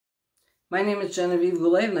My name is Genevieve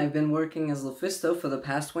Goulet, and I've been working as LuFisto for the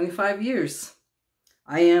past 25 years.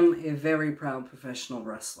 I am a very proud professional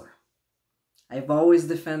wrestler. I've always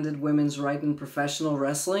defended women's right in professional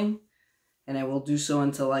wrestling, and I will do so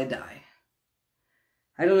until I die.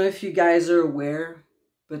 I don't know if you guys are aware,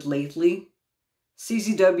 but lately,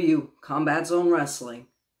 CZW, Combat Zone Wrestling,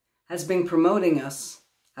 has been promoting us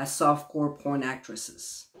as softcore porn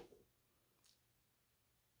actresses.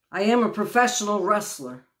 I am a professional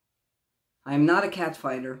wrestler. I am not a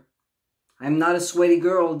catfighter. I am not a sweaty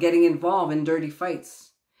girl getting involved in dirty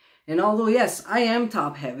fights. And although, yes, I am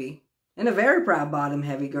top heavy, and a very proud bottom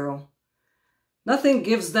heavy girl, nothing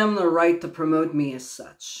gives them the right to promote me as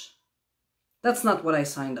such. That's not what I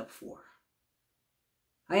signed up for.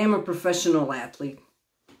 I am a professional athlete,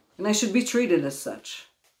 and I should be treated as such.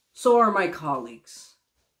 So are my colleagues.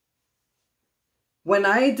 When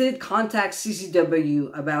I did contact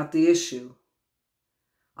CZW about the issue,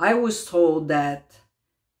 I was told that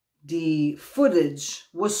the footage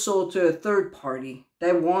was sold to a third party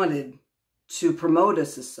that wanted to promote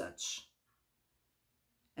us as such,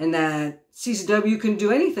 and that CZW couldn't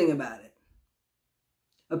do anything about it.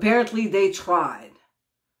 Apparently they tried,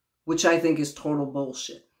 which I think is total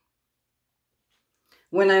bullshit.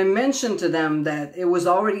 When I mentioned to them that it was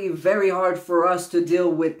already very hard for us to deal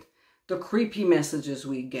with the creepy messages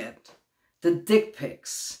we get, the dick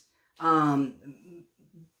pics,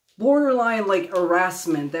 borderline like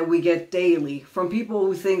harassment that we get daily from people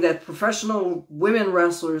who think that professional women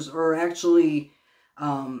wrestlers are actually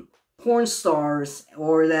porn stars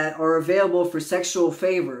or that are available for sexual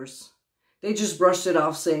favors, they just brushed it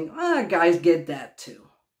off saying, guys get that too.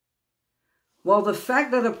 Well, the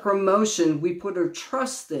fact that a promotion we put our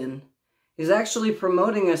trust in is actually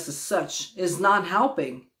promoting us as such is not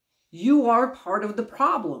helping. You are part of the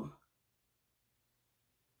problem.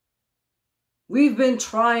 We've been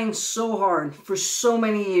trying so hard for so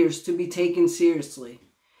many years to be taken seriously.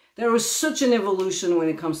 There was such an evolution when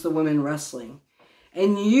it comes to women wrestling.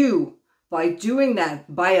 And you, by doing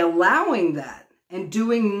that, by allowing that, and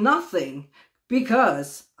doing nothing,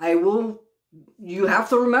 because you have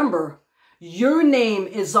to remember, your name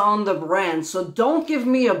is on the brand, so don't give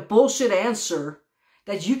me a bullshit answer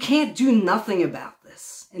that you can't do nothing about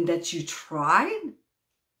this, and that you tried.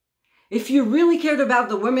 If you really cared about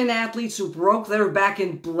the women athletes who broke their back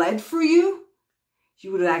and bled for you,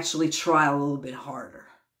 you would actually try a little bit harder.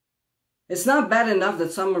 It's not bad enough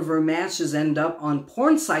that some of our matches end up on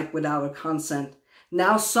porn site without our consent.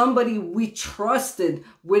 Now somebody we trusted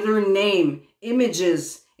with her name,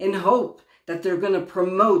 images, and hope that they're going to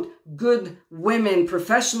promote good women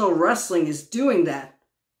professional wrestling is doing that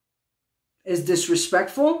is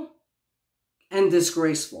disrespectful and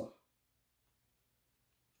disgraceful.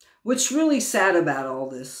 What's really sad about all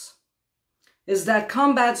this is that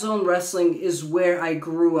Combat Zone Wrestling is where I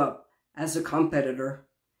grew up as a competitor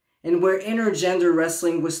and where intergender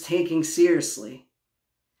wrestling was taken seriously.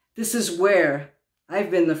 This is where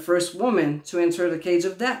I've been the first woman to enter the cage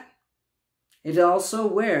of death. It's also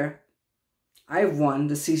where I've won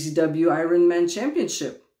the CZW Ironman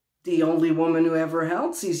Championship, the only woman who ever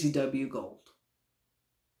held CZW gold.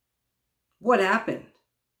 What happened?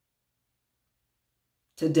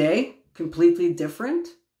 Today, completely different?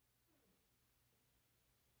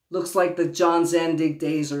 Looks like the John Zandig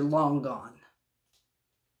days are long gone.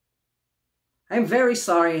 I'm very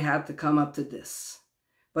sorry I had to come up to this,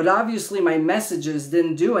 but obviously my messages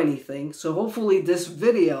didn't do anything, so hopefully this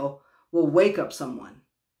video will wake up someone.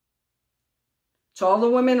 To all the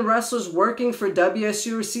women wrestlers working for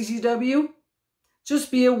WSU or CZW,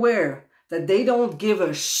 just be aware that they don't give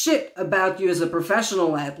a shit about you as a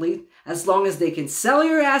professional athlete as long as they can sell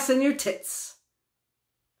your ass and your tits.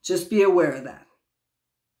 Just be aware of that.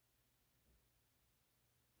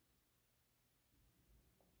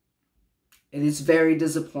 It is very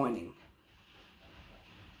disappointing.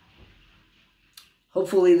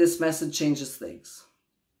 Hopefully this message changes things.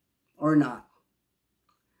 Or not.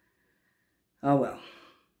 Oh well.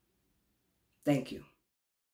 Thank you.